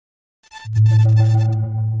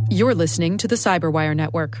You're listening to the Cyberwire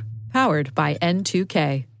Network, powered by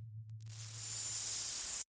N2K.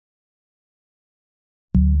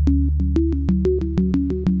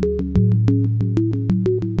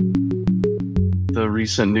 The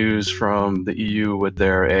recent news from the EU with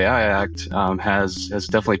their AI Act has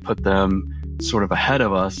definitely put them sort of ahead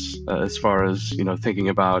of us as far as thinking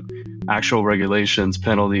about actual regulations,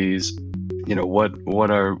 penalties.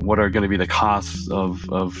 What are going to be the costs of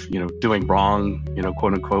doing wrong,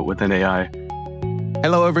 quote unquote, within AI.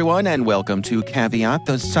 Hello, everyone, and welcome to Caveat,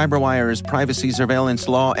 the CyberWire's privacy, surveillance,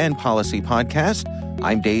 law, and policy podcast.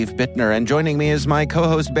 I'm Dave Bittner, and joining me is my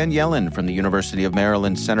co-host Ben Yellen from the University of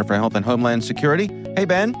Maryland Center for Health and Homeland Security. Hey,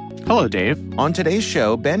 Ben. Hello, Dave. On today's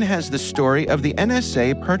show, Ben has the story of the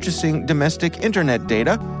NSA purchasing domestic internet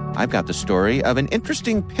data. I've got the story of an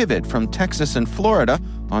interesting pivot from Texas and Florida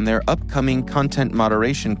on their upcoming content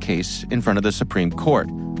moderation case in front of the Supreme Court.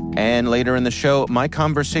 And later in the show, my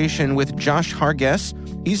conversation with Josh Hargess.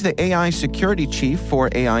 He's the AI security chief for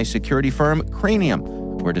AI security firm Cranium.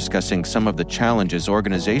 We're discussing some of the challenges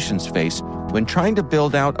organizations face when trying to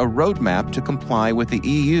build out a roadmap to comply with the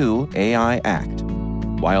EU AI Act.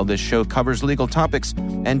 While this show covers legal topics,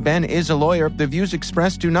 and Ben is a lawyer, the views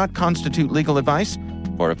expressed do not constitute legal advice.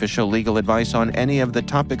 For official legal advice on any of the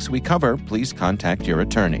topics we cover, please contact your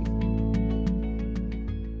attorney.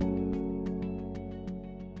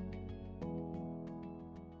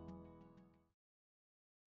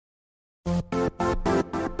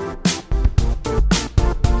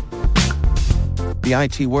 The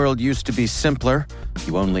IT world used to be simpler.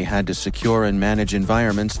 You only had to secure and manage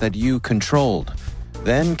environments that you controlled.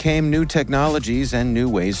 Then came new technologies and new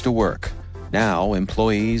ways to work. Now,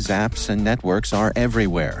 employees, apps, and networks are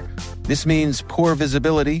everywhere. This means poor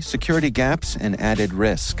visibility, security gaps, and added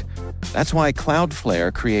risk. That's why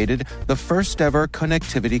Cloudflare created the first-ever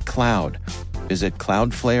connectivity cloud. Visit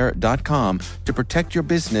cloudflare.com to protect your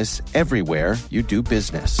business everywhere you do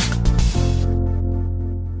business.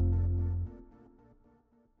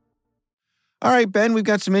 All right, Ben, we've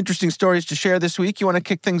got some interesting stories to share this week. You want to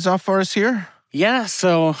kick things off for us here? Yeah,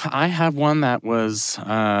 so I have one that was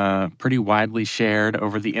pretty widely shared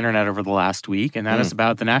over the internet over the last week, and that is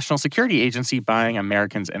about the National Security Agency buying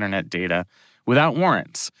Americans' internet data without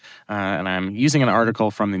warrants. And I'm using an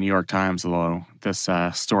article from the New York Times, although this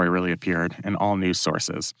story really appeared in all news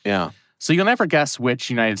sources. Yeah. So you'll never guess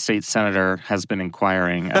which United States senator has been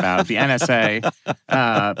inquiring about the NSA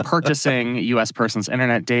purchasing U.S. persons'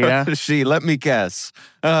 internet data. Let me guess.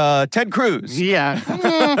 Ted Cruz. Yeah.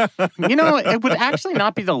 It would actually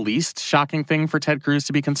not be the least shocking thing for Ted Cruz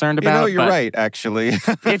to be concerned about. You're right, actually.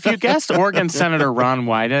 If you guessed Oregon Senator Ron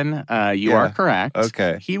Wyden, you are correct.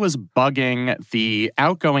 Okay. He was bugging the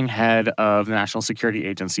outgoing head of the National Security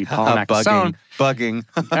Agency, Paul Nakasone. Bugging.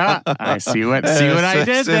 I see what I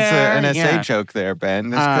did there. It's an NSA joke there, Ben.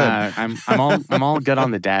 That's good. I'm all good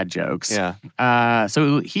on the dad jokes. Yeah.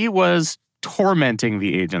 So he was tormenting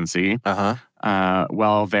the agency.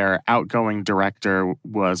 While their outgoing director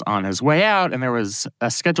was on his way out, and there was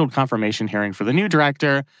a scheduled confirmation hearing for the new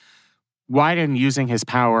director. Wyden, using his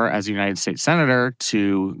power as a United States Senator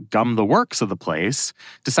to gum the works of the place,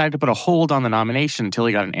 decided to put a hold on the nomination until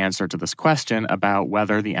he got an answer to this question about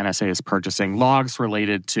whether the NSA is purchasing logs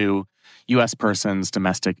related to U.S. persons'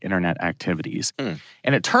 domestic internet activities.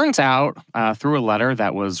 And it turns out, through a letter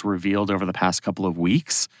that was revealed over the past couple of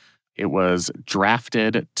weeks, it was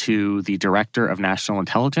drafted to the Director of National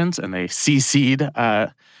Intelligence, and they CC'd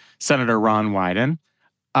Senator Ron Wyden.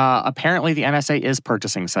 Apparently, the NSA is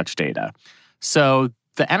purchasing such data. So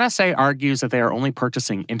the NSA argues that they are only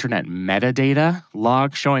purchasing internet metadata,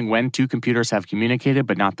 logs showing when two computers have communicated,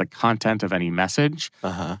 but not the content of any message.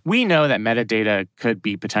 We know that metadata could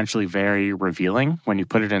be potentially very revealing when you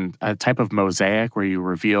put it in a type of mosaic where you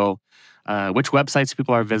reveal which websites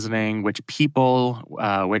people are visiting, which people,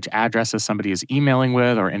 which addresses somebody is emailing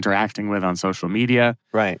with or interacting with on social media.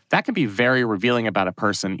 Right. That can be very revealing about a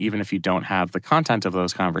person, even if you don't have the content of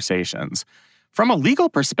those conversations. From a legal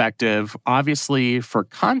perspective, obviously for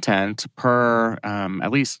content, per at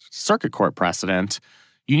least circuit court precedent,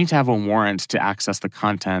 you need to have a warrant to access the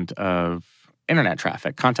content of internet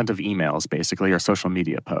traffic, content of emails, basically, or social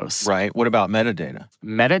media posts. Right. What about metadata?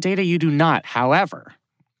 Metadata, you do not. However,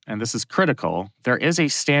 and this is critical, there is a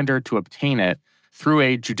standard to obtain it through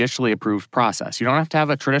a judicially approved process. You don't have to have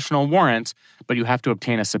a traditional warrant, but you have to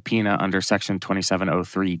obtain a subpoena under Section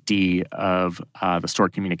 2703D of the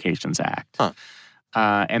Stored Communications Act.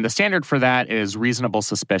 And the standard for that is reasonable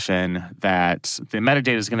suspicion that the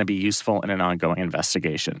metadata is going to be useful in an ongoing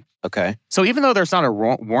investigation. Okay. So even though there's not a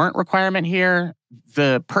warrant requirement here,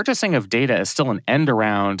 the purchasing of data is still an end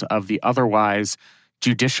around of the otherwise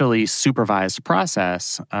judicially supervised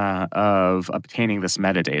process of obtaining this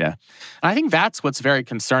metadata. And I think that's what's very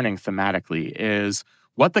concerning thematically is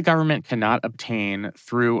what the government cannot obtain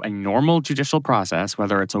through a normal judicial process,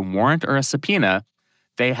 whether it's a warrant or a subpoena.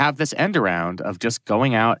 They have this end around of just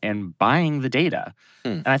going out and buying the data.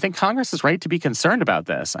 And I think Congress is right to be concerned about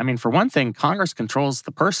this. I mean, for one thing, Congress controls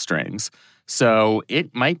the purse strings. So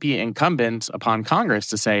it might be incumbent upon Congress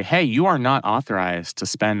to say, hey, you are not authorized to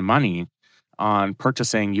spend money on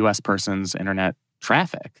purchasing U.S. persons' internet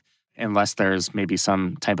traffic unless there's maybe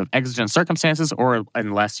some type of exigent circumstances or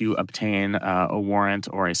unless you obtain a warrant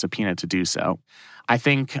or a subpoena to do so. I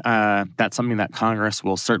think that's something that Congress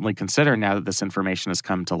will certainly consider now that this information has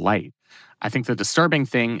come to light. I think the disturbing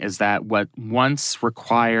thing is that what once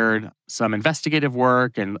required some investigative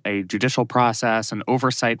work and a judicial process and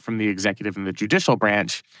oversight from the executive and the judicial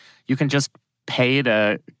branch, you can just pay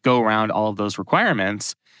to go around all of those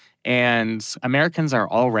requirements. And Americans are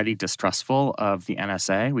already distrustful of the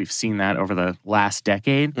NSA. We've seen that over the last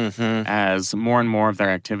decade as more and more of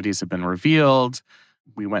their activities have been revealed.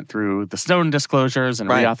 We went through the Snowden disclosures and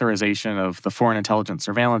reauthorization of the Foreign Intelligence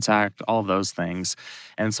Surveillance Act, all of those things.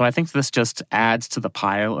 And so I think this just adds to the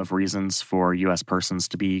pile of reasons for U.S. persons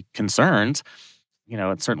to be concerned. You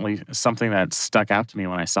know, it's certainly something that stuck out to me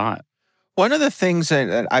when I saw it. One of the things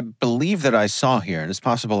that I believe that I saw here, and it's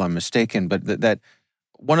possible I'm mistaken, but that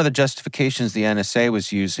one of the justifications the NSA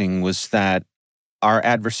was using was that our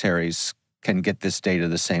adversaries can get this data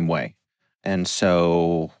the same way. And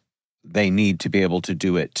so they need to be able to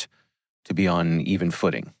do it to be on even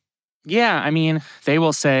footing. Yeah, I mean, they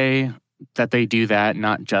will say that they do that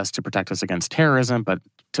not just to protect us against terrorism, but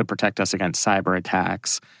to protect us against cyber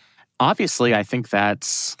attacks. Obviously, I think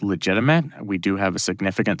that's legitimate. We do have a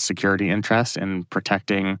significant security interest in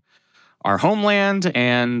protecting our homeland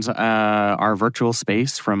and our virtual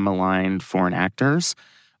space from maligned foreign actors.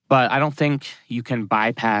 But I don't think you can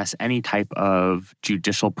bypass any type of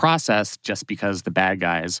judicial process just because the bad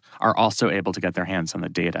guys are also able to get their hands on the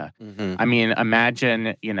data. I mean,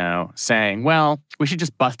 imagine, saying, well, we should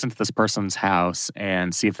just bust into this person's house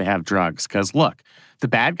and see if they have drugs. Because look, the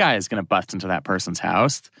bad guy is going to bust into that person's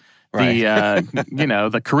house. Right.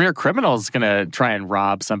 The career criminal is going to try and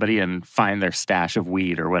rob somebody and find their stash of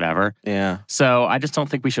weed or whatever. Yeah. So I just don't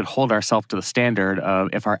think we should hold ourselves to the standard of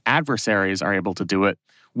if our adversaries are able to do it,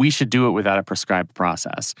 we should do it without a prescribed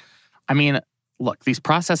process. I mean, look, these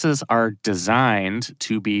processes are designed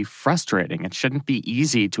to be frustrating. It shouldn't be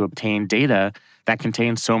easy to obtain data that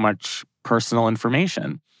contains so much personal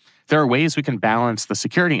information. There are ways we can balance the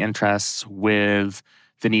security interests with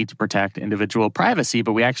the need to protect individual privacy,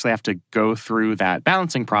 but we actually have to go through that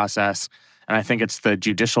balancing process. And I think it's the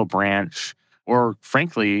judicial branch or,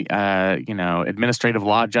 frankly, administrative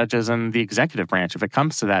law judges and the executive branch, if it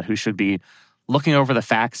comes to that, who should be looking over the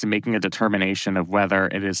facts and making a determination of whether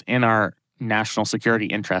it is in our national security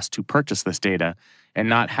interest to purchase this data and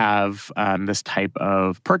not have this type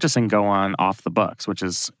of purchasing go on off the books, which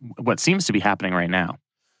is what seems to be happening right now.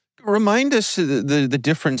 Remind us the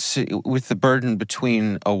difference with the burden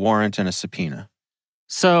between a warrant and a subpoena.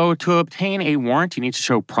 So to obtain a warrant, you need to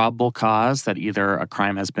show probable cause that either a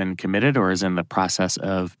crime has been committed or is in the process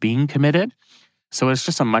of being committed. So it's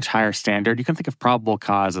just a much higher standard. You can think of probable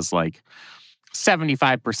cause as like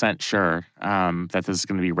 75% sure that this is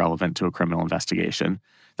going to be relevant to a criminal investigation.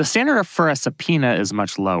 The standard for a subpoena is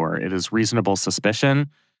much lower. It is reasonable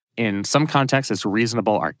suspicion. In some contexts, it's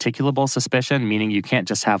reasonable articulable suspicion, meaning you can't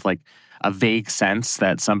just have like a vague sense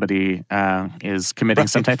that somebody is committing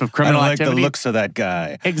some type of criminal activity. I don't like the looks of that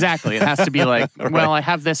guy. Exactly. It has to be like, well, I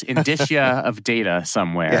have this indicia of data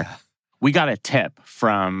somewhere. Yeah. We got a tip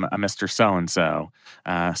from a Mr. So-and-so,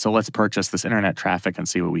 so let's purchase this internet traffic and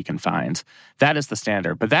see what we can find. That is the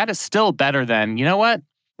standard. But that is still better than, you know what?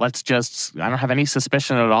 I don't have any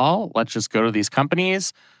suspicion at all. Let's just go to these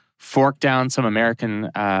companies, fork down some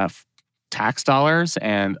American tax dollars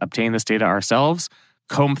and obtain this data ourselves,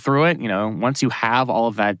 comb through it. Once you have all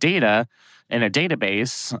of that data in a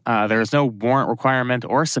database, there is no warrant requirement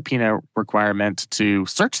or subpoena requirement to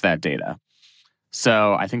search that data.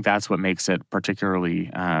 So I think that's what makes it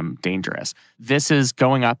particularly dangerous. This is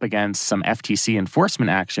going up against some FTC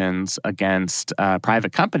enforcement actions against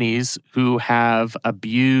private companies who have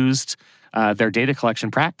abused their data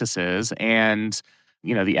collection practices. And,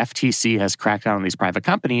 the FTC has cracked down on these private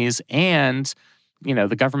companies. And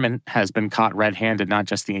the government has been caught red-handed, not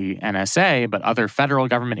just the NSA, but other federal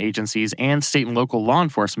government agencies and state and local law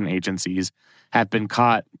enforcement agencies have been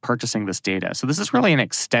caught purchasing this data. So this is really an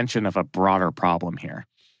extension of a broader problem here.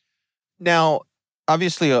 Now,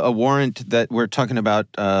 obviously, a warrant that we're talking about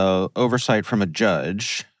oversight from a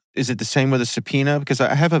judge. Is it the same with a subpoena? Because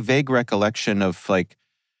I have a vague recollection of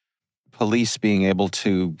police being able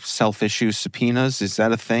to self-issue subpoenas. Is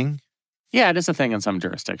that a thing? Yeah, it is a thing in some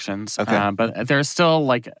jurisdictions. Okay. But there's still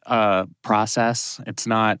a process. It's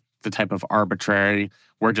not the type of arbitrary,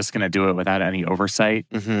 we're just going to do it without any oversight.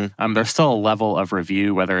 Mm-hmm. There's still a level of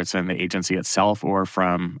review, whether it's in the agency itself or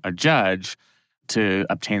from a judge, to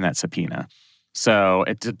obtain that subpoena. So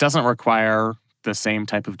it doesn't require the same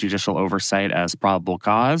type of judicial oversight as probable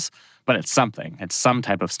cause, but it's something. It's some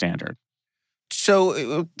type of standard.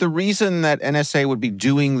 So the reason that NSA would be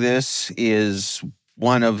doing this is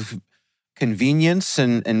one of convenience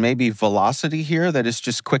and maybe velocity here, that it's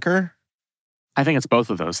just quicker? I think it's both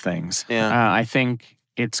of those things. Yeah. I think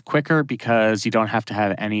it's quicker because you don't have to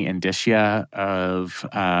have any indicia of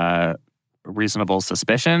reasonable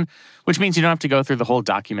suspicion, which means you don't have to go through the whole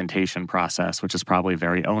documentation process, which is probably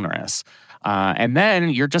very onerous. And then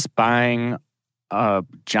you're just buying a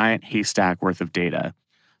giant haystack worth of data.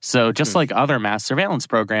 So just like other mass surveillance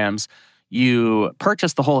programs, you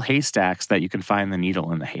purchase the whole haystack so that you can find the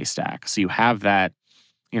needle in the haystack. So you have that,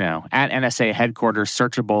 at NSA headquarters,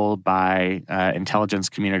 searchable by intelligence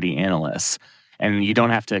community analysts. And you don't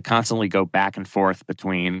have to constantly go back and forth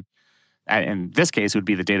between, in this case, it would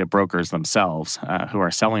be the data brokers themselves who are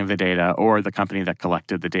selling the data or the company that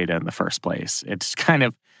collected the data in the first place. It's kind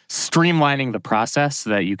of streamlining the process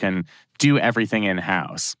so that you can do everything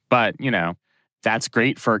in-house. But, that's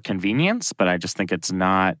great for convenience, but I just think it's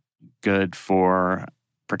not good for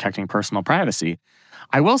protecting personal privacy.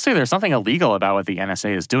 I will say there's something illegal about what the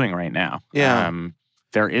NSA is doing right now. Yeah.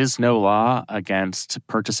 There is no law against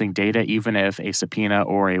purchasing data, even if a subpoena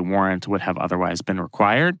or a warrant would have otherwise been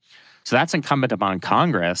required. So that's incumbent upon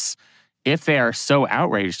Congress. If they are so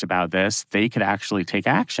outraged about this, they could actually take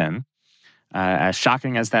action, as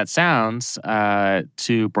shocking as that sounds,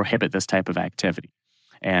 to prohibit this type of activity.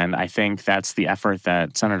 And I think that's the effort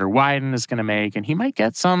that Senator Wyden is going to make, and he might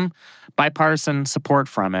get some bipartisan support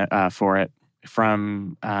from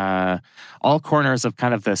all corners of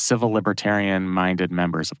kind of the civil libertarian-minded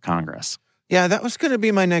members of Congress. Yeah, that was going to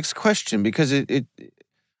be my next question, because I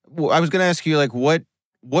was going to ask you, what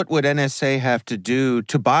would NSA have to do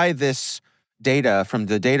to buy this data from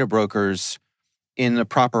the data brokers in the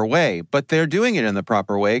proper way? But they're doing it in the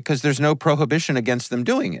proper way because there's no prohibition against them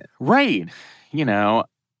doing it. Right.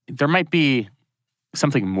 There might be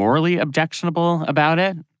something morally objectionable about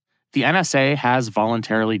it. The NSA has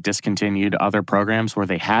voluntarily discontinued other programs where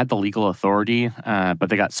they had the legal authority, but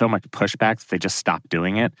they got so much pushback that they just stopped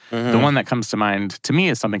doing it. Mm-hmm. The one that comes to mind to me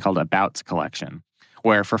is something called Abouts collection,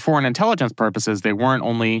 where for foreign intelligence purposes, they weren't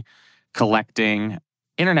only collecting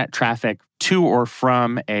internet traffic to or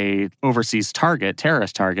from a overseas target,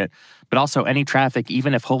 terrorist target, but also any traffic,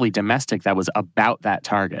 even if wholly domestic, that was about that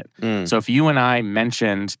target. So if you and I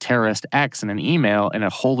mentioned terrorist X in an email in a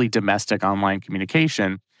wholly domestic online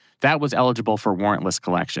communication, that was eligible for warrantless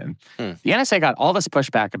collection. The NSA got all this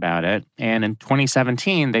pushback about it, and in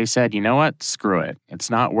 2017, they said, you know what, screw it. It's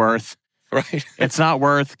not worth It's not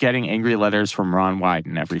worth getting angry letters from Ron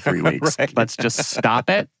Wyden every 3 weeks. Right. Let's just stop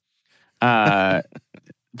it.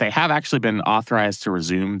 They have actually been authorized to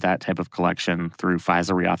resume that type of collection through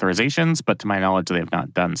FISA reauthorizations, but to my knowledge, they have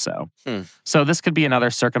not done so. So this could be another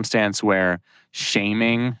circumstance where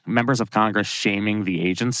members of Congress shaming the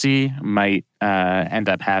agency might end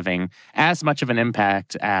up having as much of an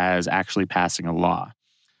impact as actually passing a law,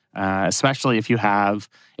 especially if you have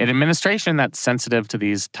an administration that's sensitive to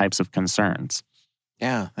these types of concerns.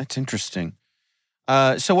 Yeah, that's interesting.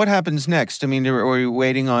 So what happens next? I mean, are we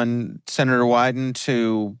waiting on Senator Wyden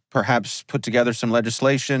to perhaps put together some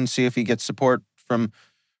legislation, see if he gets support from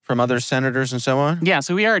other senators and so on? Yeah,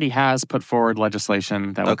 so he already has put forward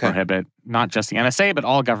legislation that would prohibit not just the NSA, but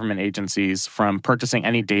all government agencies from purchasing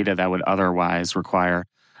any data that would otherwise require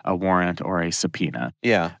a warrant or a subpoena.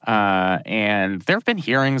 Yeah. And there have been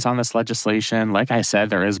hearings on this legislation. Like I said,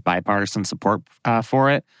 there is bipartisan support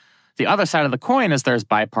for it. The other side of the coin is there's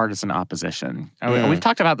bipartisan opposition. We've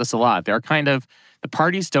talked about this a lot. They're the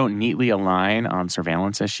parties don't neatly align on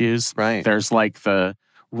surveillance issues. Right. There's the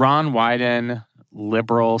Ron Wyden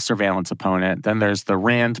liberal surveillance opponent. Then there's the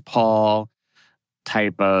Rand Paul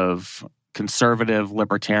type of conservative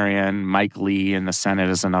libertarian. Mike Lee in the Senate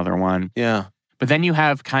is another one. Yeah. But then you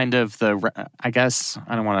have kind of I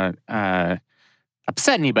don't want to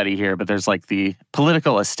upset anybody here, but there's the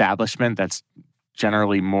political establishment that's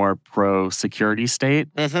generally more pro-security state.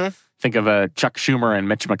 Think of a Chuck Schumer and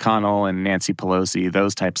Mitch McConnell and Nancy Pelosi,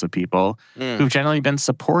 those types of people who've generally been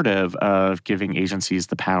supportive of giving agencies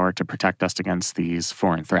the power to protect us against these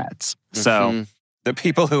foreign threats. So the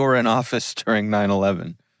people who were in office during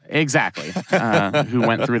 9/11. Exactly. Who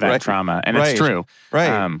went through that trauma. And it's true. Right.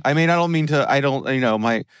 I mean, I don't mean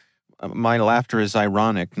to, my laughter is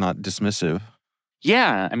ironic, not dismissive.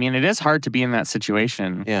 Yeah. I mean, it is hard to be in that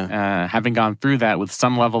situation, having gone through that with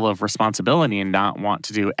some level of responsibility and not want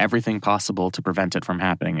to do everything possible to prevent it from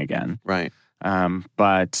happening again. Right.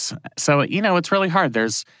 But so, it's really hard.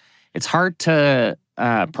 It's hard to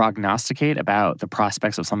prognosticate about the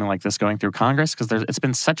prospects of something like this going through Congress because it's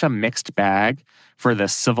been such a mixed bag for the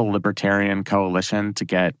civil libertarian coalition to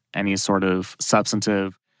get any sort of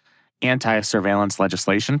substantive anti-surveillance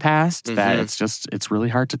legislation passed that it's really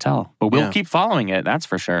hard to tell. But we'll keep following it, that's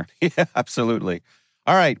for sure. Yeah, absolutely.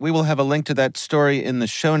 All right, we will have a link to that story in the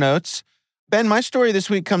show notes. Ben, my story this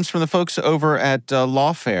week comes from the folks over at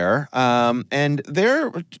Lawfare, and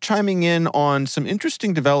they're chiming in on some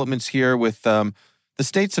interesting developments here with the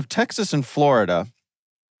states of Texas and Florida.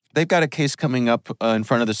 They've got a case coming up in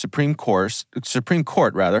front of the Supreme Court. This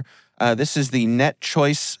is the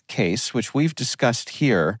NetChoice case, which we've discussed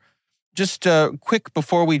here. Just quick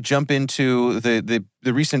before we jump into the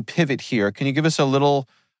recent pivot here, can you give us a little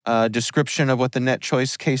description of what the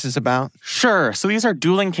NetChoice case is about? Sure. So these are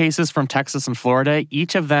dueling cases from Texas and Florida.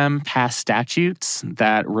 Each of them passed statutes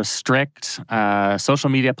that restrict social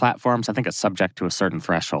media platforms. I think it's subject to a certain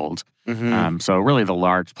threshold. So really the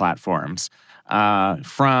large platforms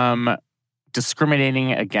from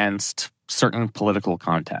discriminating against certain political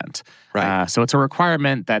content. Right. So it's a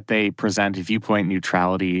requirement that they present viewpoint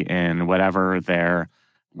neutrality in whatever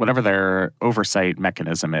their oversight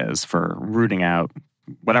mechanism is for rooting out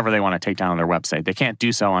whatever they want to take down on their website. They can't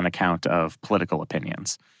do so on account of political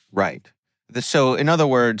opinions. Right. So in other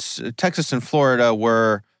words, Texas and Florida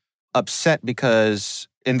were upset because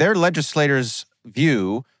in their legislators'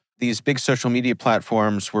 view, these big social media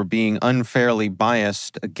platforms were being unfairly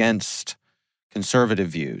biased against conservative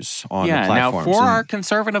views on the platforms. Now for our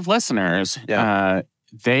conservative listeners,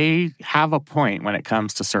 they have a point when it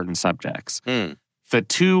comes to certain subjects. The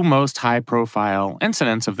two most high-profile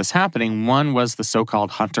incidents of this happening, one was the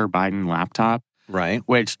so-called Hunter Biden laptop. Right.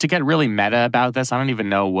 Which, to get really meta about this, I don't even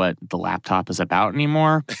know what the laptop is about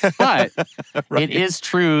anymore. But it is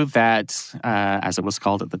true that, as it was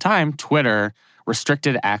called at the time, Twitter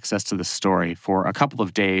restricted access to the story for a couple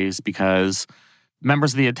of days because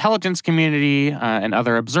members of the intelligence community and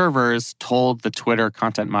other observers told the Twitter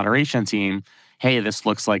content moderation team, hey, this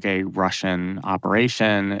looks like a Russian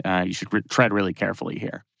operation. You should tread really carefully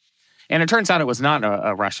here. And it turns out it was not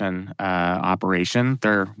a Russian operation.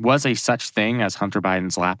 There was a such thing as Hunter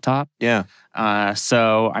Biden's laptop. Yeah.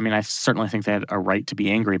 So, I mean, I certainly think they had a right to be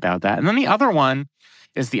angry about that. And then the other one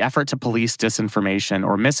is the effort to police disinformation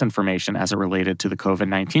or misinformation as it related to the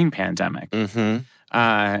COVID-19 pandemic.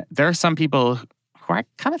 There are some people who I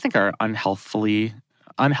kind of think are unhealthfully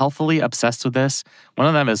obsessed with this. One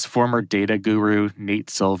of them is former data guru Nate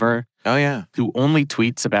Silver. Oh, yeah. Who only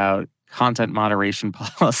tweets about content moderation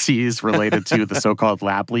policies related to the so-called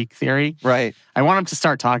lab leak theory. Right. I want him to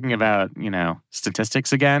start talking about,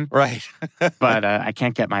 statistics again. Right. But I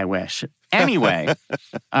can't get my wish. Anyway,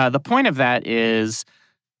 the point of that is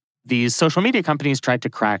these social media companies tried to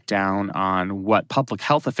crack down on what public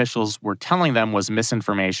health officials were telling them was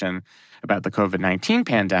misinformation about the COVID-19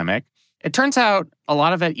 pandemic. It turns out a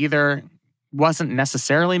lot of it either wasn't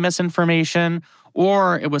necessarily misinformation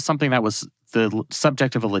or it was something that was the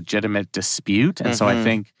subject of a legitimate dispute. And so I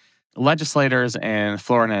think legislators in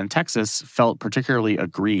Florida and Texas felt particularly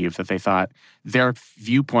aggrieved that they thought their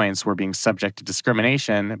viewpoints were being subject to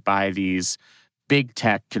discrimination by these big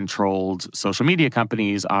tech-controlled social media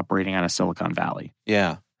companies operating out of Silicon Valley.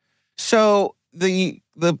 Yeah. So the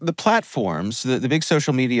platforms, the big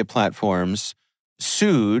social media platforms,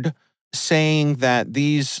 sued saying that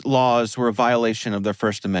these laws were a violation of their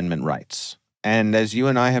First Amendment rights. And as you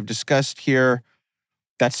and I have discussed here,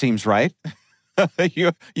 that seems right.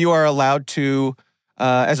 You are allowed to,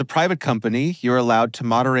 as a private company, you're allowed to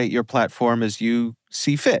moderate your platform as you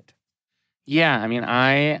see fit. Yeah, I mean,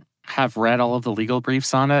 I have read all of the legal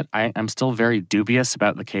briefs on it. I'm still very dubious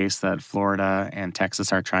about the case that Florida and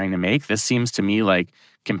Texas are trying to make. This seems to me like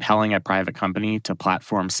compelling a private company to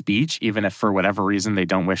platform speech, even if for whatever reason they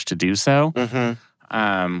don't wish to do so.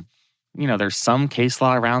 There's some case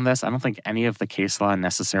law around this. I don't think any of the case law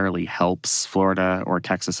necessarily helps Florida or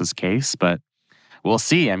Texas's case, but we'll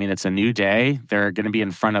see. I mean, it's a new day. They're going to be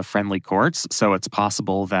in front of friendly courts, so it's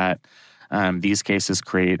possible that these cases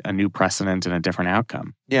create a new precedent and a different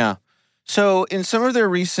outcome. Yeah. So in some of their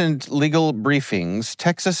recent legal briefings,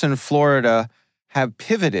 Texas and Florida have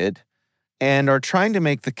pivoted and are trying to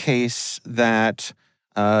make the case that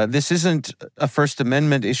this isn't a First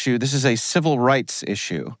Amendment issue. This is a civil rights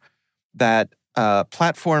issue, that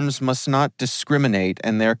platforms must not discriminate,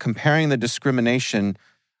 and they're comparing the discrimination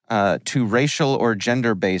to racial or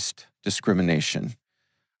gender-based discrimination.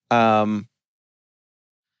 Can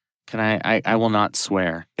I will not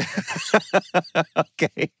swear.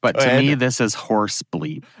 Okay. But to me, this is horse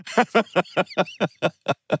bleep.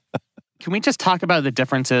 Can we just talk about the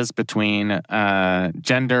differences between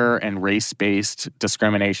gender and race-based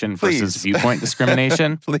discrimination versus viewpoint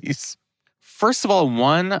discrimination? Please. First of all,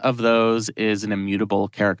 one of those is an immutable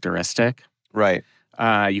characteristic. Right.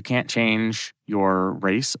 You can't change your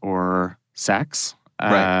race or sex.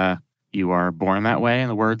 Right. You are born that way, in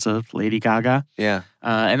the words of Lady Gaga. Yeah.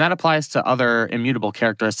 And that applies to other immutable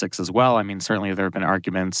characteristics as well. I mean, certainly there have been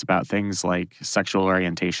arguments about things like sexual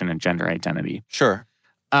orientation and gender identity. Sure.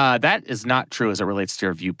 That is not true as it relates to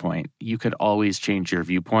your viewpoint. You could always change your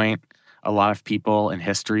viewpoint. A lot of people in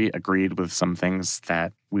history agreed with some things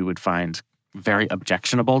that we would find very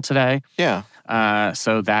objectionable today. Yeah.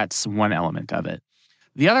 So that's one element of it.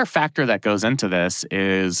 The other factor that goes into this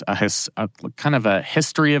is a kind of a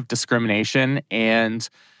history of discrimination and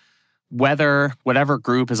whether whatever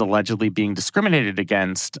group is allegedly being discriminated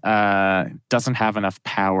against doesn't have enough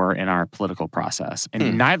power in our political process.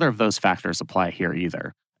 And neither of those factors apply here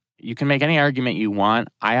either. You can make any argument you want.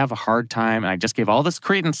 I have a hard time, and I just gave all this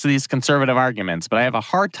credence to these conservative arguments, but I have a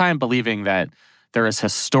hard time believing that there is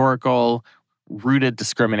historical rooted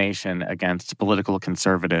discrimination against political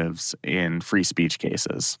conservatives in free speech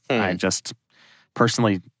cases. I just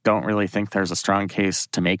personally don't really think there's a strong case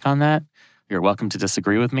to make on that. You're welcome to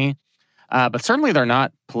disagree with me. But certainly they're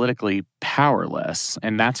not politically powerless.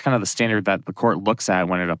 And that's kind of the standard that the court looks at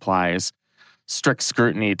when it applies strict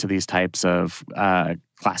scrutiny to these types of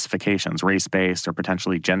classifications, race-based or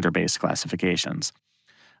potentially gender-based classifications.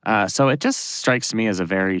 So it just strikes me as a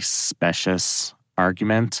very specious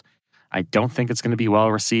argument. I don't think it's going to be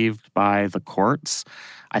well received by the courts.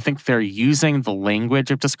 I think they're using the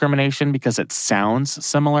language of discrimination because it sounds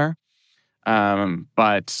similar.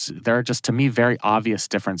 But there are just, to me, very obvious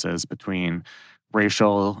differences between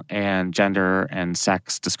racial and gender and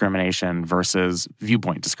sex discrimination versus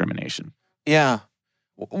viewpoint discrimination. Yeah.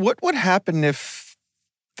 What would happen if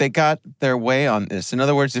they got their way on this? In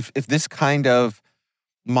other words, if this kind of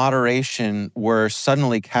moderation were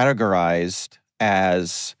suddenly categorized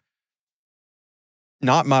as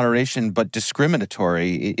not moderation, but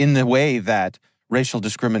discriminatory in the way that racial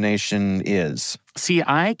discrimination is? See,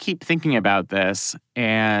 I keep thinking about this,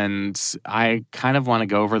 and I kind of want to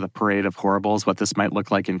go over the parade of horribles, what this might look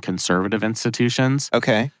like in conservative institutions.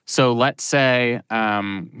 Okay. So let's say,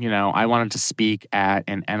 I wanted to speak at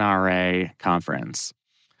an NRA conference,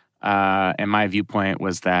 and my viewpoint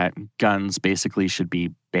was that guns basically should be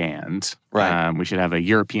banned. Right. We should have a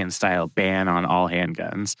European-style ban on all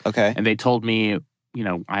handguns. Okay. And they told me,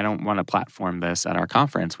 I don't want to platform this at our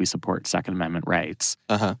conference. We support Second Amendment rights.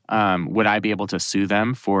 Would I be able to sue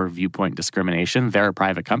them for viewpoint discrimination? They're a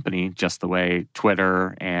private company, just the way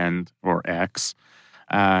Twitter or X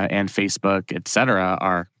and Facebook, et cetera,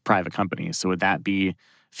 are private companies. So would that be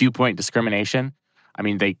viewpoint discrimination? I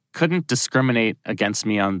mean, they couldn't discriminate against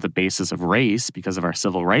me on the basis of race because of our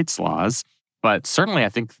civil rights laws. But certainly, I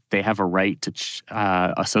think they have a right to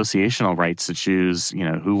associational rights to choose,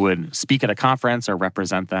 who would speak at a conference or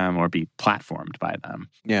represent them or be platformed by them.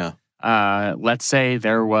 Yeah. Let's say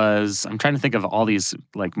there was, I'm trying to think of all these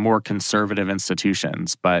more conservative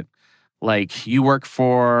institutions, but you work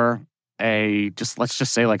for let's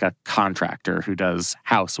just say a contractor who does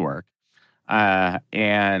housework.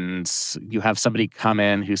 And you have somebody come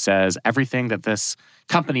in who says everything that this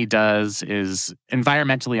company does is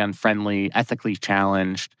environmentally unfriendly, ethically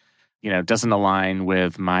challenged, doesn't align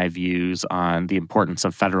with my views on the importance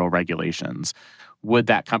of federal regulations. Would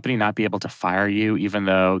that company not be able to fire you even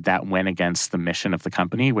though that went against the mission of the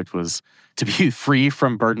company, which was to be free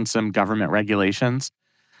from burdensome government regulations?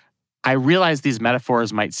 I realize these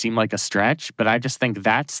metaphors might seem like a stretch, but I just think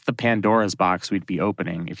that's the Pandora's box we'd be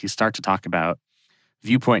opening if you start to talk about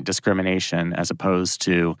viewpoint discrimination as opposed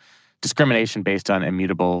to discrimination based on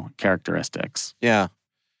immutable characteristics. Yeah.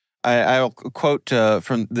 I'll quote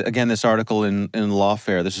from, this article in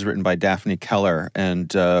Lawfare. This is written by Daphne Keller,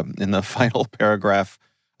 and in the final paragraph,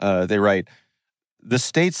 they write, "The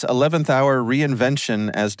state's 11th hour reinvention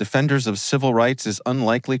as defenders of civil rights is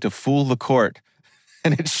unlikely to fool the court,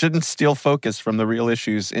 and it shouldn't steal focus from the real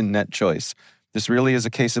issues in net choice. This really is a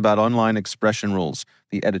case about online expression rules,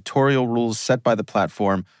 the editorial rules set by the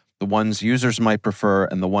platform, the ones users might prefer,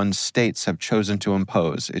 and the ones states have chosen to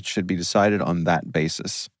impose. It should be decided on that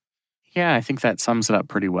basis. Yeah, I think that sums it up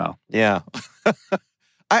pretty well. Yeah.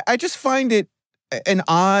 I just find it an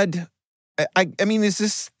odd... I mean, is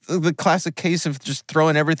this the classic case of just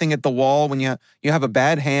throwing everything at the wall when you have a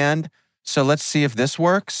bad hand? So let's see if this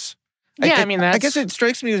works? Yeah, I mean, I guess it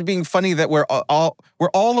strikes me as being funny that we're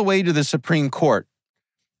all the way to the Supreme Court,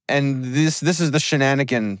 and this is the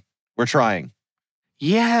shenanigan we're trying.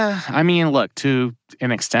 Yeah, I mean, look, to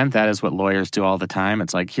an extent, that is what lawyers do all the time.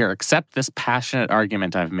 It's like, here, accept this passionate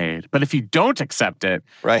argument I've made. But if you don't accept it,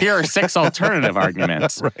 here are 6 alternative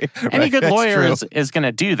arguments. Any good lawyer is going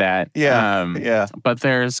to do that. Yeah. But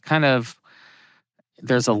there's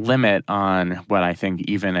a limit on what I think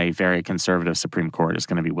even a very conservative Supreme Court is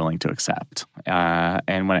going to be willing to accept.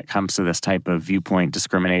 And when it comes to this type of viewpoint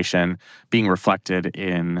discrimination being reflected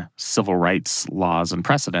in civil rights laws and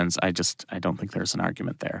precedents, I don't think there's an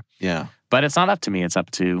argument there. Yeah. But it's not up to me. It's up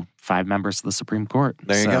to 5 members of the Supreme Court.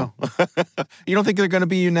 There you go. You don't think they're going to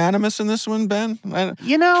be unanimous in this one, Ben?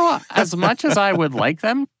 As much as I would like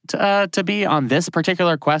them to be on this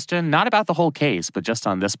particular question, not about the whole case, but just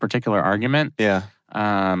on this particular argument. Yeah.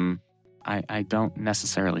 I don't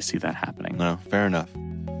necessarily see that happening. No, fair enough.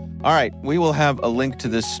 All right, we will have a link to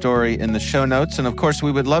this story in the show notes. And of course,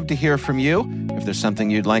 we would love to hear from you. If there's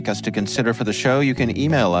something you'd like us to consider for the show, you can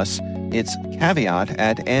email us. It's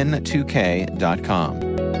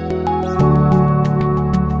caveat@n2k.com.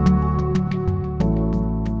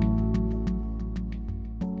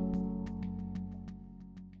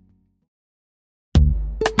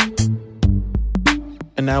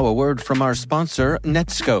 And now a word from our sponsor,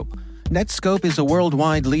 Netskope. Netskope is a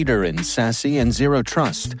worldwide leader in SASE and Zero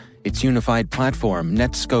Trust. Its unified platform,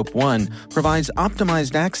 Netskope One, provides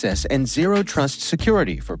optimized access and Zero Trust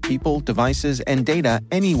security for people, devices, and data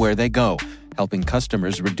anywhere they go, helping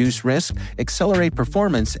customers reduce risk, accelerate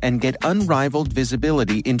performance, and get unrivaled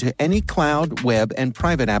visibility into any cloud, web, and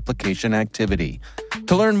private application activity.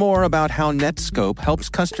 To learn more about how Netskope helps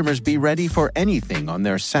customers be ready for anything on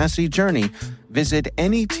their SASE journey, visit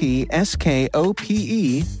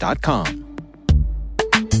netskope.com.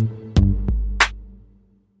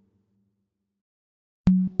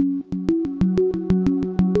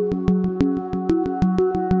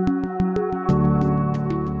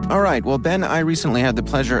 All right. Well, Ben, I recently had the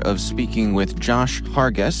pleasure of speaking with Josh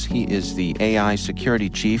Hargis. He is the AI security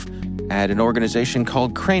chief at an organization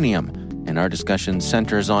called Cranium. And our discussion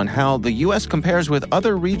centers on how the U.S. compares with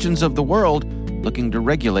other regions of the world looking to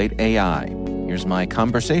regulate AI. Here's my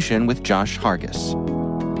conversation with Josh Hargis.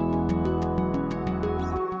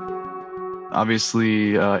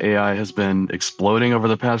 Obviously, AI has been exploding over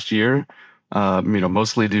the past year,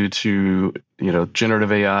 mostly due to,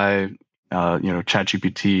 generative AI,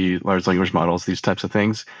 ChatGPT, large language models, these types of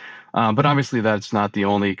things. But obviously, that's not the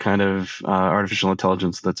only kind of artificial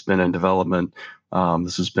intelligence that's been in development.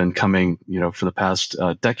 This has been coming, for the past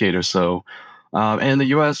decade or so. And the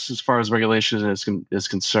U.S., as far as regulation is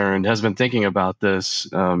concerned, has been thinking about this,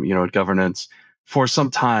 governance for some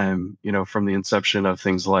time, from the inception of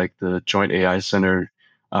things like the Joint AI Center,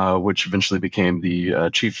 which eventually became the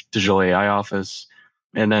Chief Digital AI Office.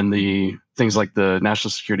 And then the things like the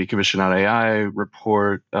National Security Commission on AI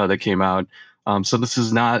report that came out. So this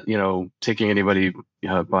is not, taking anybody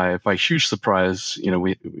by huge surprise.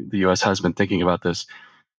 The U.S. has been thinking about this.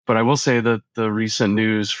 But I will say that the recent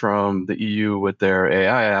news from the EU with their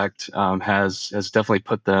AI Act has definitely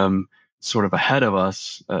put them sort of ahead of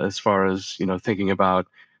us as far as, thinking about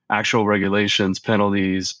actual regulations,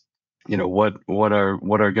 penalties, what are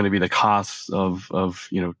going to be the costs of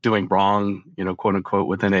doing wrong, quote unquote,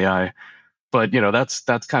 within AI. But,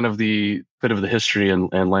 that's kind of the bit of the history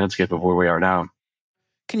and landscape of where we are now.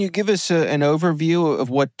 Can you give us an overview of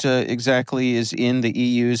what exactly is in the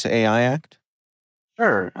EU's AI Act?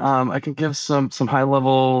 Sure. I can give some high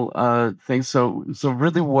level things. So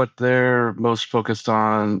really what they're most focused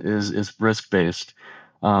on is risk based.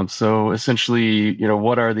 So essentially,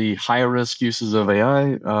 what are the higher risk uses of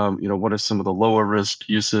AI? What are some of the lower risk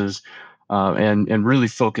uses? And really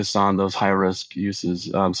focus on those high risk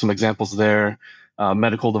uses. Some examples there: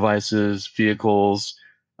 medical devices, vehicles,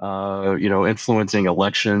 influencing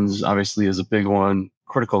elections. Obviously, is a big one.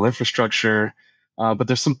 Critical infrastructure. But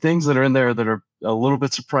there's some things that are in there that are a little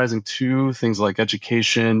bit surprising too. Things like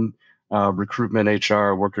education, recruitment,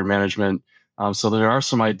 HR, worker management. So there are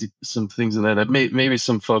some things in there that maybe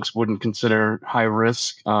some folks wouldn't consider high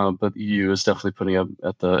risk, but the EU is definitely putting up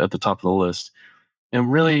at the top of the list.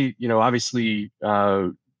 And really, obviously,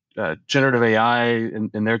 generative AI,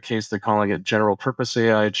 in their case, they're calling it general purpose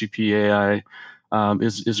AI, GPAI,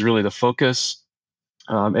 is really the focus.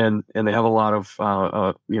 And they have a lot of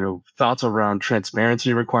thoughts around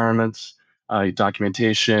transparency requirements,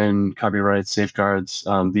 documentation, copyright safeguards,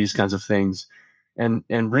 these kinds of things, and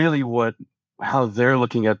really how they're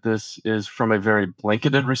looking at this is from a very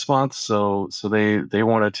blanketed response. So they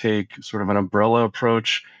want to take sort of an umbrella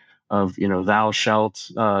approach of thou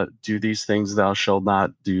shalt do these things, thou shalt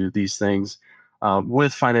not do these things,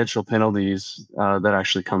 with financial penalties that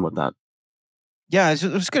actually come with that. Yeah, it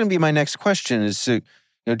was going to be my next question: is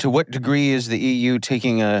to what degree is the EU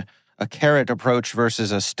taking a carrot approach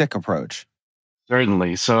versus a stick approach?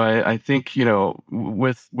 Certainly. So I think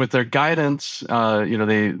with their guidance,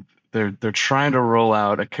 they're trying to roll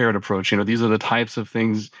out a carrot approach. These are the types of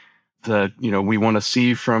things that we want to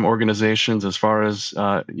see from organizations as far as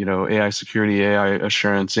AI security, AI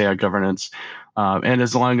assurance, AI governance, and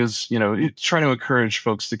as long as try to encourage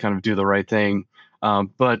folks to kind of do the right thing.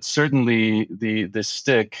 But certainly the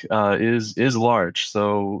stick is large.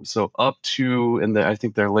 So up to I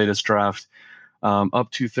think their latest draft. Up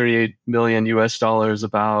to $38 million US,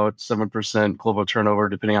 about 7% global turnover,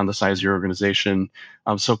 depending on the size of your organization.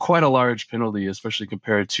 So quite a large penalty, especially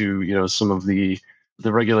compared to some of the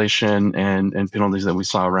regulation and penalties that we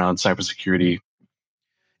saw around cybersecurity.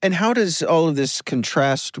 And how does all of this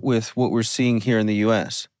contrast with what we're seeing here in the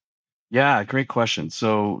U.S.? Yeah, great question.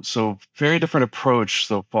 So very different approach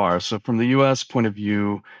so far. So from the U.S. point of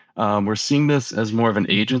view, we're seeing this as more of an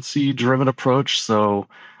agency-driven approach. So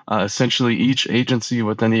essentially, each agency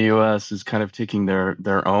within the U.S. is kind of taking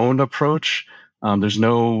their own approach. There's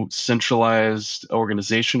no centralized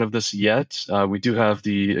organization of this yet. We do have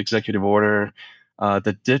the executive order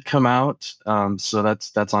that did come out. So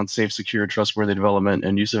that's on safe, secure, trustworthy development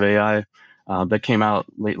and use of AI. That came out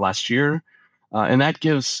late last year. And that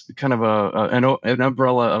gives kind of an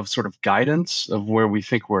umbrella of sort of guidance of where we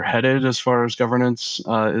think we're headed as far as governance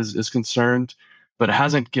is concerned, but it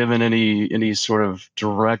hasn't given any sort of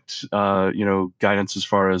direct guidance as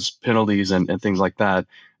far as penalties and things like that.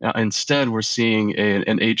 Instead, we're seeing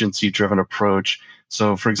an agency-driven approach.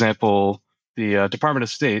 So, for example, the Department of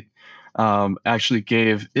State actually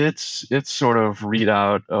gave its sort of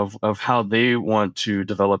readout of how they want to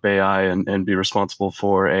develop AI and be responsible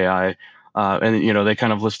for AI. And they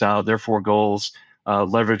kind of list out their 4 goals: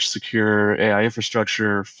 leverage secure AI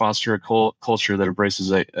infrastructure, foster a culture that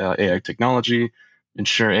embraces AI technology,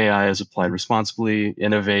 ensure AI is applied responsibly,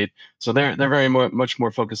 innovate. So they're very much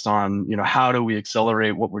more focused on how do we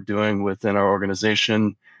accelerate what we're doing within our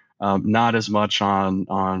organization, not as much on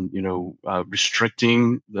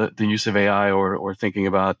restricting the use of AI or thinking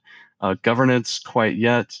about governance quite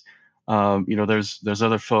yet. There's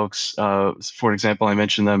other folks. For example, I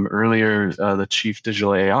mentioned them earlier. The Chief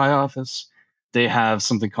Digital AI Office. They have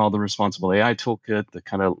something called the Responsible AI Toolkit that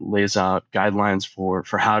kind of lays out guidelines for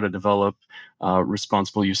how to develop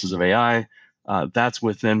responsible uses of AI. That's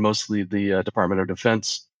within mostly the Department of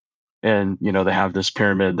Defense, and they have this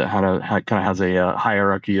pyramid that kind of has a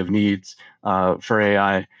hierarchy of needs for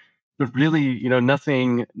AI. But really,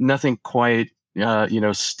 nothing quite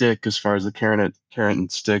stick as far as the carrot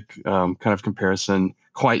and stick kind of comparison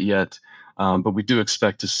quite yet. But we do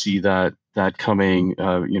expect to see that coming,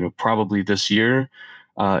 probably this year.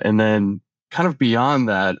 And then kind of beyond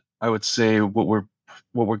that, I would say what we're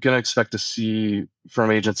going to expect to see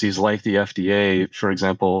from agencies like the FDA, for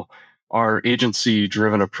example, are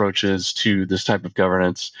agency-driven approaches to this type of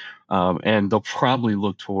governance. And they'll probably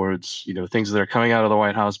look towards, things that are coming out of the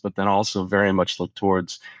White House, but then also very much look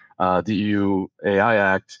towards the EU AI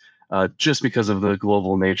Act, just because of the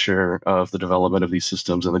global nature of the development of these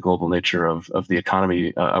systems and the global nature of the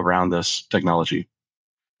economy around this technology.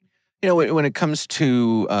 When it comes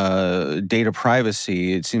to data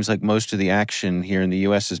privacy, it seems like most of the action here in the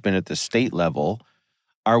U.S. has been at the state level.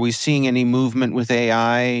 Are we seeing any movement with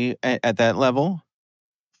AI at that level?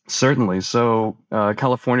 Certainly. So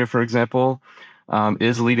California, for example,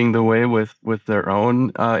 is leading the way with their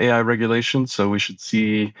own AI regulations. So we should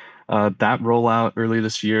see that roll out early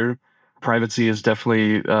this year. Privacy is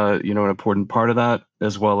definitely an important part of that,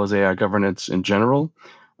 as well as AI governance in general.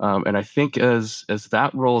 And I think as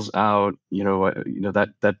that rolls out,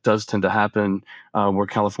 that does tend to happen, where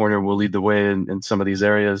California will lead the way in some of these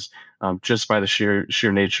areas, just by the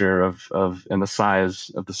sheer nature of and the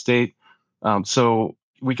size of the state. So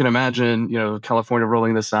we can imagine, California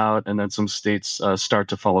rolling this out, and then some states start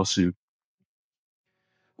to follow suit.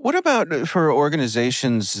 What about for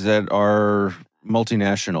organizations that are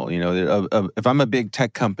multinational? If I'm a big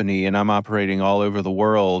tech company and I'm operating all over the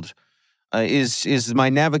world, Is my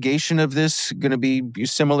navigation of this going to be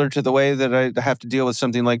similar to the way that I have to deal with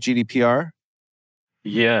something like GDPR?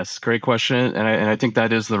 Yes, great question, and I think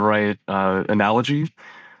that is the right analogy.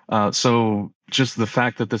 So just the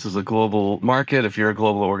fact that this is a global market, if you're a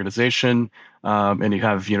global organization and you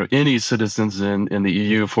have any citizens in the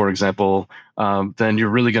EU, for example, then you're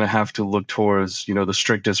really going to have to look towards the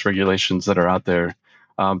strictest regulations that are out there.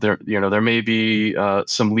 There may be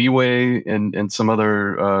some leeway in some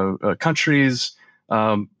other countries,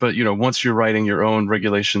 but once you're writing your own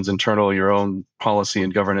regulations internal, your own policy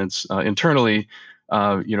and governance internally,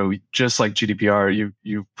 just like GDPR,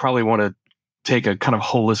 you probably want to take a kind of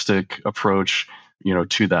holistic approach,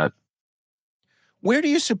 to that. Where do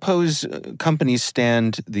you suppose companies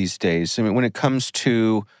stand these days? I mean, when it comes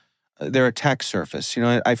to their attack surface,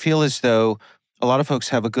 I feel as though a lot of folks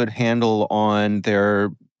have a good handle on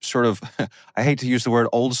their sort of, I hate to use the word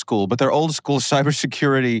old school, but their old school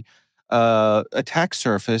cybersecurity attack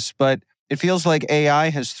surface. But it feels like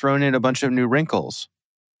AI has thrown in a bunch of new wrinkles.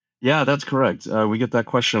 Yeah, that's correct. We get that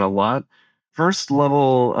question a lot. First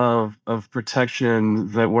level of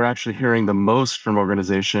protection that we're actually hearing the most from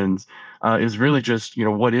organizations is really just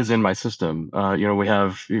what is in my system.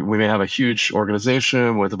 We may have a huge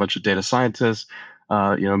organization with a bunch of data scientists.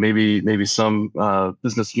 Maybe some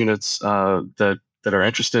business units that are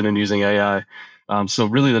interested in using AI. So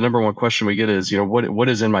really, the number one question we get is what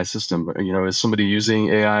is in my system? Is somebody using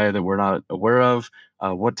AI that we're not aware of?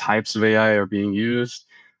 What types of AI are being used?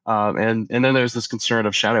 And then there's this concern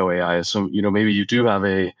of shadow AI. So maybe you do have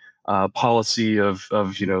a policy of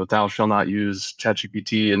thou shall not use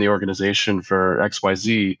ChatGPT in the organization for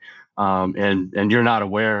XYZ, and you're not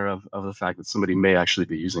aware of the fact that somebody may actually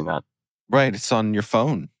be using that. Right, it's on your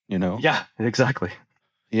phone. Yeah, exactly.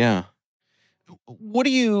 Yeah. What do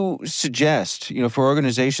you suggest for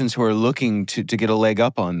organizations who are looking to get a leg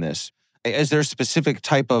up on this? Is there a specific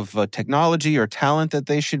type of technology or talent that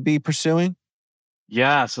they should be pursuing?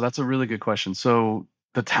 Yeah, so that's a really good question. So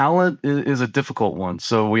the talent is a difficult one.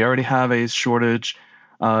 So we already have a shortage,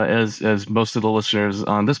 as most of the listeners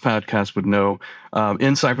on this podcast would know,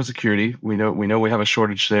 in cybersecurity. We know we have a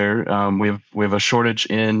shortage there. We have a shortage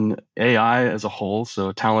in AI as a whole, so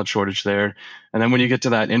a talent shortage there. And then when you get to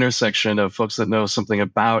that intersection of folks that know something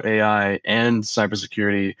about AI and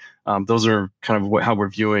cybersecurity, those are kind of how we're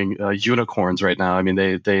viewing unicorns right now. I mean,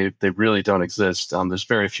 they really don't exist. There's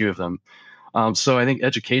very few of them. So I think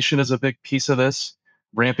education is a big piece of this,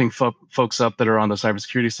 ramping folks up that are on the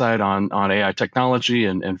cybersecurity side on AI technology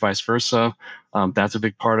and vice versa. That's a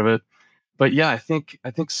big part of it. But yeah, I think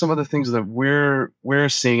some of the things that we're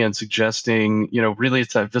seeing and suggesting, really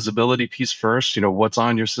it's that visibility piece first. What's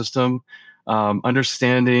on your system,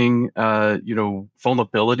 understanding,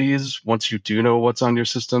 vulnerabilities once you do know what's on your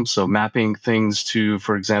system. So mapping things to,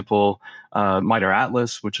 for example, MITRE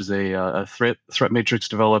Atlas, which is a threat matrix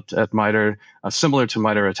developed at MITRE, similar to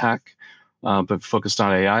MITRE ATT&CK, but focused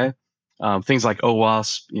on AI. Things like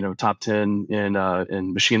OWASP, top 10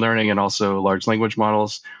 in machine learning and also large language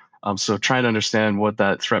models. So trying to understand what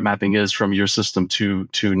that threat mapping is from your system to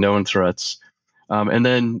known threats, and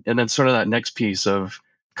then sort of that next piece of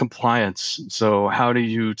compliance. So how do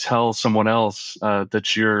you tell someone else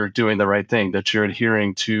that you're doing the right thing, that you're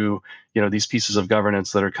adhering to these pieces of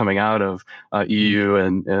governance that are coming out of EU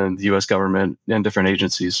and the U.S. government and different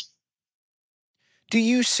agencies? Do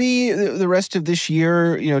you see the rest of this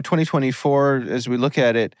year, 2024, as we look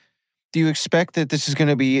at it, do you expect that this is going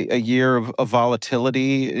to be a year of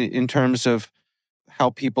volatility in terms of how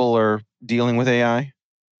people are dealing with AI?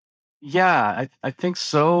 Yeah, I think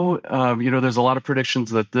so. There's a lot of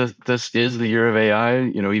predictions that this is the year of AI,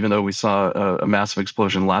 even though we saw a massive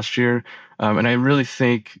explosion last year. And I really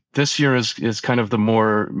think this year is kind of the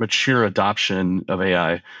more mature adoption of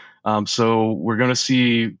AI. So we're going to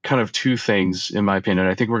see kind of two things, in my opinion.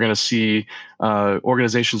 I think we're going to see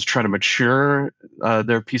organizations try to mature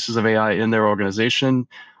their pieces of AI in their organization.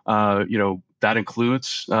 That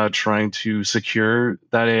includes trying to secure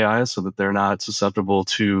that AI so that they're not susceptible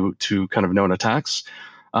to kind of known attacks.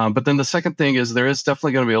 But then the second thing is there is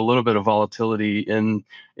definitely going to be a little bit of volatility in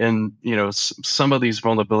some of these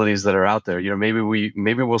vulnerabilities that are out there. Maybe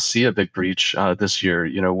we'll see a big breach this year.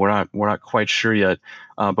 We're not quite sure yet,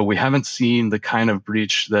 but we haven't seen the kind of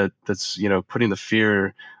breach that's putting the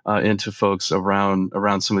fear into folks around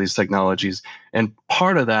some of these technologies. And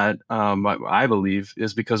part of that, I believe,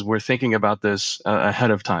 is because we're thinking about this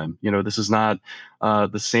ahead of time. This is not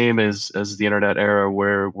the same as the internet era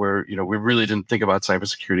where we really didn't think about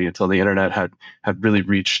cybersecurity until the internet had really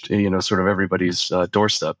reached sort of everybody's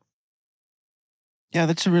doorstep. Yeah,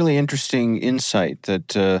 that's a really interesting insight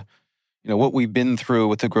that what we've been through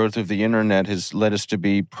with the growth of the internet has led us to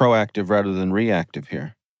be proactive rather than reactive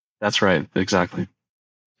here. That's right. Exactly.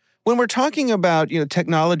 When we're talking about,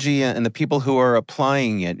 technology and the people who are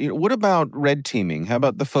applying it, what about red teaming? How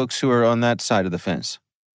about the folks who are on that side of the fence?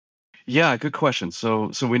 Yeah, good question.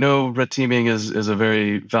 So we know red teaming is a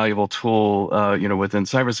very valuable tool, within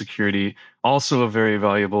cybersecurity. Also, a very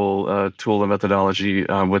valuable tool and methodology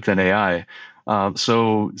within AI.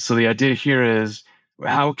 So the idea here is,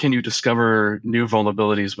 how can you discover new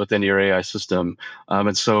vulnerabilities within your AI system?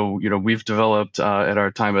 And so, we've developed at our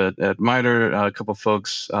time at MITRE, a couple of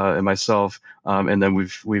folks and myself, and then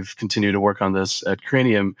we've continued to work on this at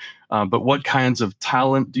Cranium. But what kinds of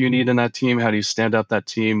talent do you need in that team? How do you stand up that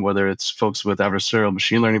team? Whether it's folks with adversarial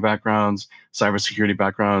machine learning backgrounds, cybersecurity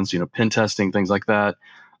backgrounds, pen testing, things like that.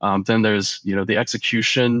 Then there's the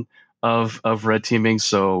execution of red teaming.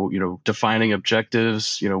 So, defining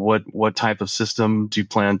objectives, what type of system do you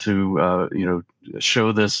plan to,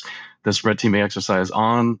 show this red teaming exercise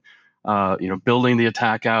on, building the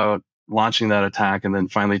attack out, launching that attack, and then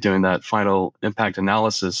finally doing that final impact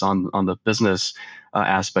analysis on the business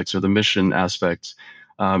aspects or the mission aspects.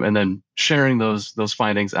 And then sharing those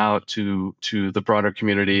findings out to the broader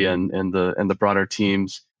community and the broader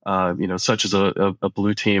teams, such as a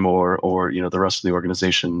blue team or the rest of the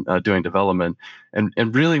organization doing development.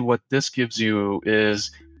 And really what this gives you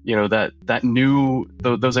is, that new,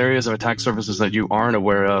 those areas of attack surfaces that you aren't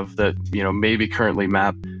aware of that, maybe currently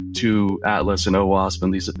map to Atlas and OWASP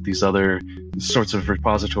and these other sorts of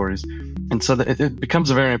repositories. And so it becomes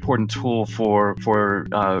a very important tool for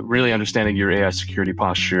really understanding your AI security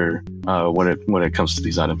posture when it comes to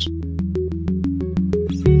these items.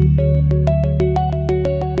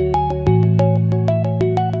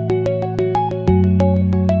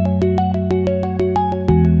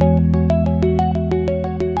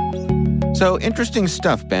 So interesting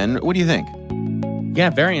stuff, Ben. What do you think? Yeah,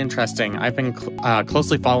 very interesting. I've been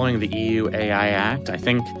closely following the EU AI Act. I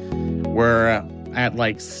think we're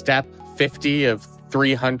at step 50 of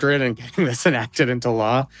 300 in getting this enacted into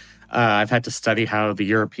law. I've had to study how the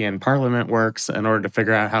European Parliament works in order to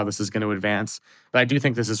figure out how this is going to advance. But I do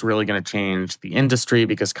think this is really going to change the industry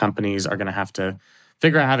because companies are going to have to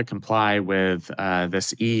figure out how to comply with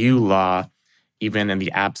this EU law, even in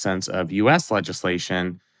the absence of US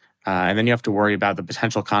legislation. And then you have to worry about the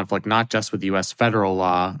potential conflict, not just with U.S. federal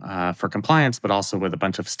law for compliance, but also with a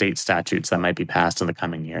bunch of state statutes that might be passed in the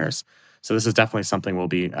coming years. So this is definitely something we'll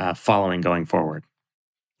be following going forward.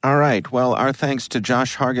 All right. Well, our thanks to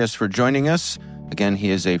Josh Hargis for joining us. Again,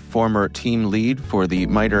 he is a former team lead for the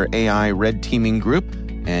MITRE AI Red Teaming Group,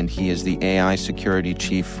 and he is the AI security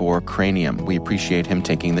chief for Cranium. We appreciate him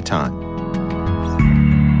taking the time.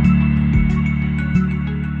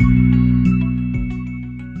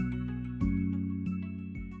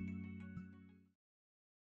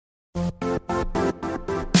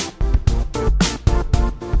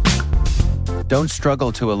 Don't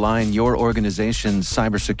struggle to align your organization's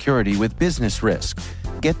cybersecurity with business risk.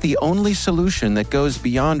 Get the only solution that goes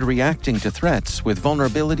beyond reacting to threats with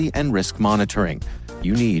vulnerability and risk monitoring.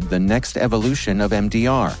 You need the next evolution of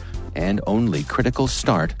MDR, and only Critical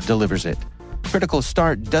Start delivers it. Critical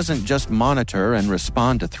Start doesn't just monitor and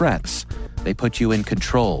respond to threats. They put you in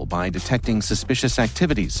control by detecting suspicious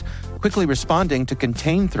activities, quickly responding to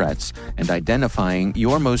contain threats, and identifying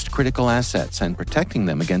your most critical assets and protecting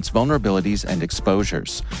them against vulnerabilities and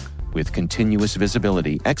exposures. With continuous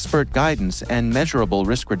visibility, expert guidance, and measurable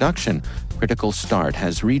risk reduction, Critical Start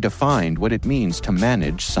has redefined what it means to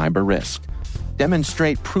manage cyber risk.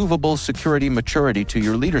 Demonstrate provable security maturity to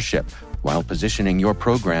your leadership while positioning your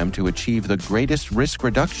program to achieve the greatest risk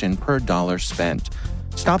reduction per dollar spent.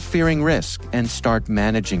 Stop fearing risk and start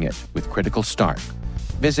managing it with Critical Start.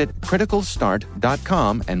 Visit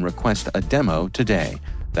criticalstart.com and request a demo today.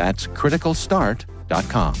 That's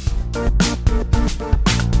criticalstart.com.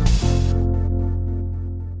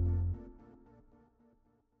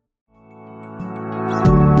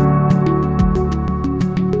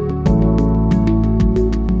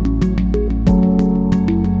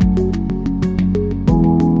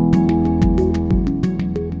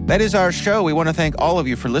 That is our show. We want to thank all of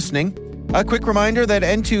you for listening. A quick reminder that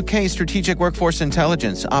N2K Strategic Workforce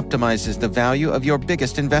Intelligence optimizes the value of your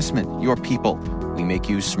biggest investment, your people. We make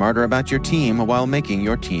you smarter about your team while making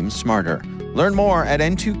your team smarter. Learn more at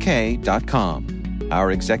n2k.com.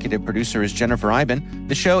 Our executive producer is Jennifer Eiben.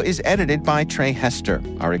 The show is edited by Trey Hester.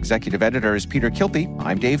 Our executive editor is Peter Kilpie.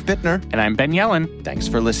 I'm Dave Bittner. And I'm Ben Yellen. Thanks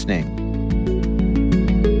for listening.